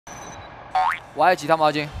我还有几条毛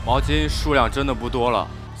巾？毛巾数量真的不多了，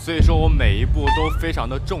所以说我每一步都非常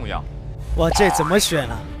的重要。哇，这怎么选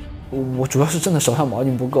啊？我主要是真的手上毛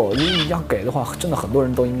巾不够，你要给的话，真的很多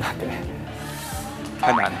人都应该给。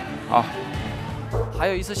太难了啊！还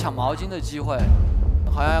有一次抢毛巾的机会，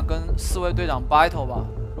好像要跟4位队长 battle 吧。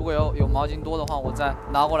如果有毛巾多的话，我再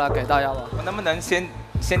拿过来给大家吧。我能不能先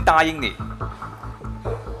答应你？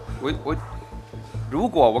如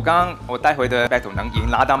果我带回的 battle 能赢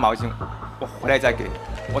拿到毛巾，我回来再给。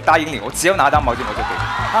我答应你，我只要拿到毛巾我就给。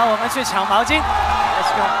好，我们去抢毛巾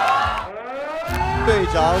 ，Let's go。队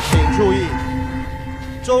长请注意，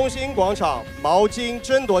中心广场毛巾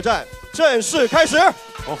争夺战正式开始。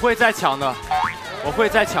我会再抢的，我会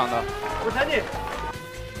再抢的。我踩你。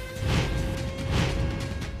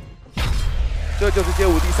这就是街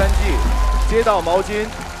舞第3季街道毛巾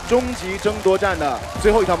终极争夺战的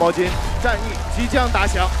最后一条毛巾，战役即将打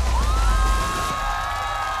响。